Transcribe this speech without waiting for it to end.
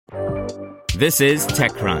This is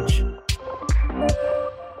TechCrunch.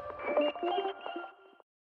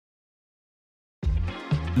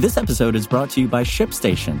 This episode is brought to you by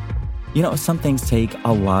ShipStation. You know, some things take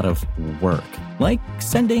a lot of work, like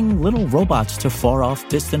sending little robots to far-off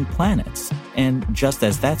distant planets. And just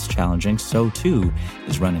as that's challenging, so too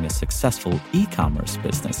is running a successful e-commerce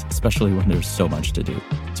business, especially when there's so much to do.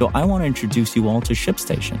 So I want to introduce you all to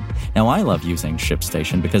ShipStation. Now, I love using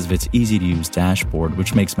ShipStation because of its easy-to-use dashboard,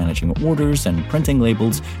 which makes managing orders and printing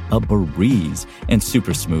labels a breeze and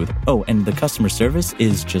super smooth. Oh, and the customer service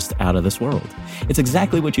is just out of this world. It's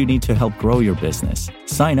exactly what you need to help grow your business.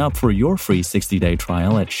 Sign up for your free 60-day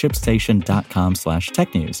trial at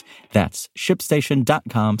shipstation.com/technews. That's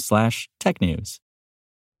shipstation.com/technews.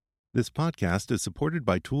 This podcast is supported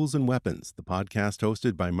by Tools and Weapons, the podcast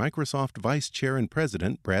hosted by Microsoft Vice Chair and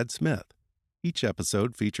President Brad Smith. Each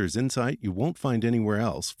episode features insight you won't find anywhere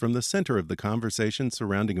else from the center of the conversation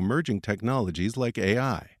surrounding emerging technologies like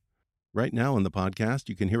AI. Right now in the podcast,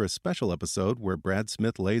 you can hear a special episode where Brad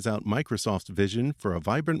Smith lays out Microsoft's vision for a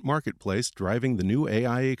vibrant marketplace driving the new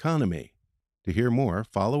AI economy. To hear more,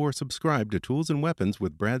 follow or subscribe to Tools and Weapons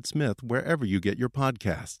with Brad Smith wherever you get your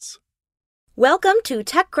podcasts. Welcome to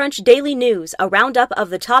TechCrunch Daily News, a roundup of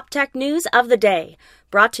the top tech news of the day.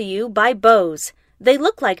 Brought to you by Bose. They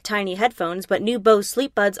look like tiny headphones, but new Bose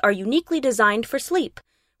Sleep Buds are uniquely designed for sleep,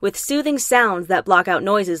 with soothing sounds that block out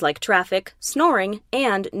noises like traffic, snoring,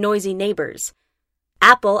 and noisy neighbors.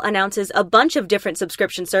 Apple announces a bunch of different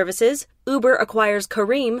subscription services, Uber acquires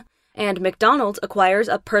Careem, and McDonald's acquires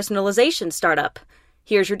a personalization startup.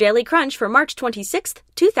 Here's your Daily Crunch for March 26th,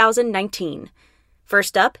 2019.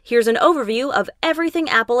 First up, here's an overview of everything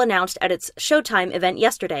Apple announced at its Showtime event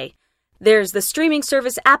yesterday. There's the streaming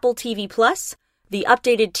service Apple TV+, the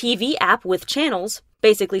updated TV app with channels,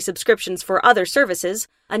 basically subscriptions for other services,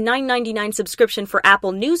 a $9.99 subscription for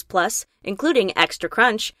Apple News+, including Extra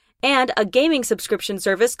Crunch, and a gaming subscription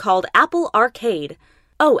service called Apple Arcade.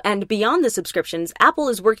 Oh, and beyond the subscriptions, Apple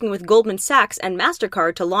is working with Goldman Sachs and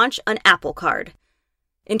MasterCard to launch an Apple Card.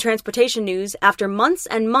 In transportation news, after months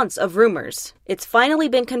and months of rumors, it's finally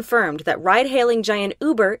been confirmed that ride-hailing giant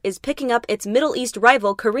Uber is picking up its Middle East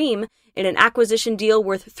rival Careem in an acquisition deal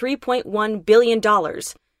worth $3.1 billion,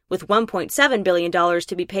 with $1.7 billion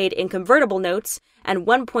to be paid in convertible notes and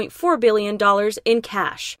 $1.4 billion in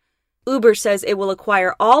cash. Uber says it will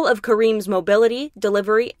acquire all of Careem's mobility,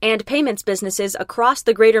 delivery, and payments businesses across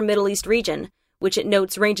the greater Middle East region, which it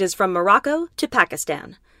notes ranges from Morocco to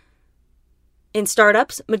Pakistan. In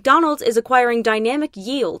startups, McDonald's is acquiring Dynamic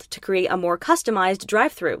Yield to create a more customized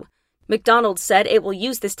drive-thru. McDonald's said it will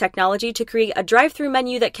use this technology to create a drive-thru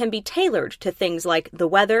menu that can be tailored to things like the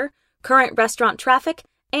weather, current restaurant traffic,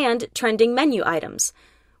 and trending menu items.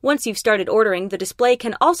 Once you've started ordering, the display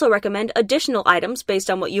can also recommend additional items based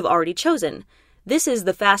on what you've already chosen. This is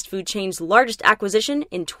the fast food chain's largest acquisition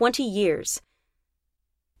in 20 years.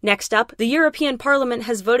 Next up, the European Parliament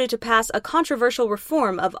has voted to pass a controversial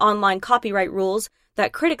reform of online copyright rules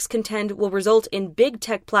that critics contend will result in big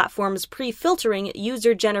tech platforms pre-filtering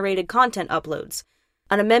user-generated content uploads.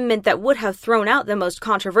 An amendment that would have thrown out the most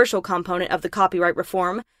controversial component of the copyright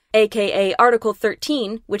reform, aka Article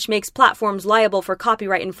 13, which makes platforms liable for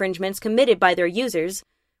copyright infringements committed by their users,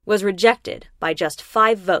 was rejected by just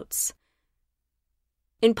 5 votes.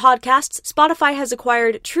 In podcasts, Spotify has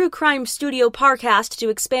acquired true crime studio Parcast to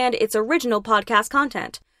expand its original podcast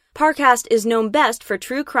content. Parcast is known best for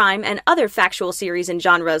true crime and other factual series in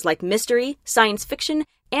genres like mystery, science fiction,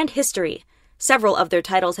 and history. Several of their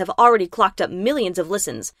titles have already clocked up millions of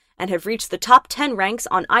listens and have reached the top 10 ranks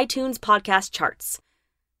on iTunes podcast charts.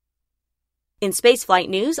 In spaceflight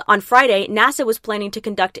news, on Friday, NASA was planning to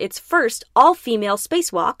conduct its first all-female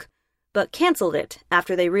spacewalk, but canceled it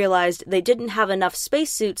after they realized they didn't have enough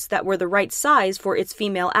spacesuits that were the right size for its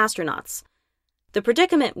female astronauts. The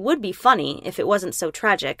predicament would be funny if it wasn't so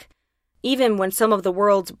tragic. Even when some of the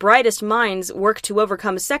world's brightest minds work to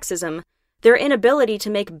overcome sexism, their inability to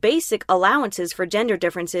make basic allowances for gender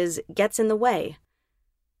differences gets in the way.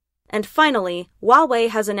 And finally, Huawei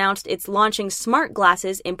has announced it's launching smart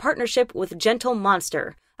glasses in partnership with Gentle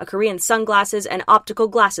Monster, a Korean sunglasses and optical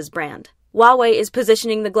glasses brand. Huawei is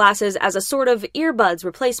positioning the glasses as a sort of earbuds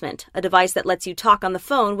replacement, a device that lets you talk on the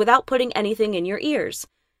phone without putting anything in your ears.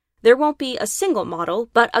 There won't be a single model,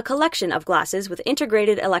 but a collection of glasses with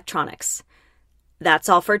integrated electronics. That's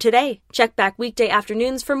all for today. Check back weekday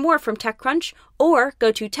afternoons for more from TechCrunch or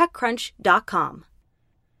go to TechCrunch.com.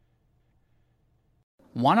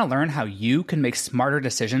 Want to learn how you can make smarter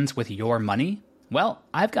decisions with your money? Well,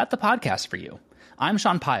 I've got the podcast for you. I'm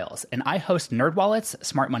Sean Piles, and I host NerdWallet's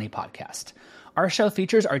Smart Money Podcast. Our show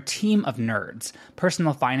features our team of nerds,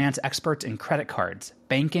 personal finance experts in credit cards,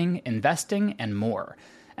 banking, investing, and more.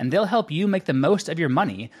 And they'll help you make the most of your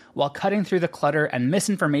money while cutting through the clutter and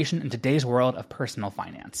misinformation in today's world of personal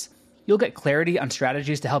finance. You'll get clarity on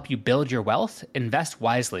strategies to help you build your wealth, invest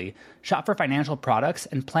wisely, shop for financial products,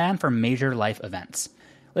 and plan for major life events.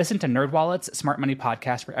 Listen to NerdWallet's Smart Money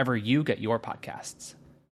Podcast wherever you get your podcasts.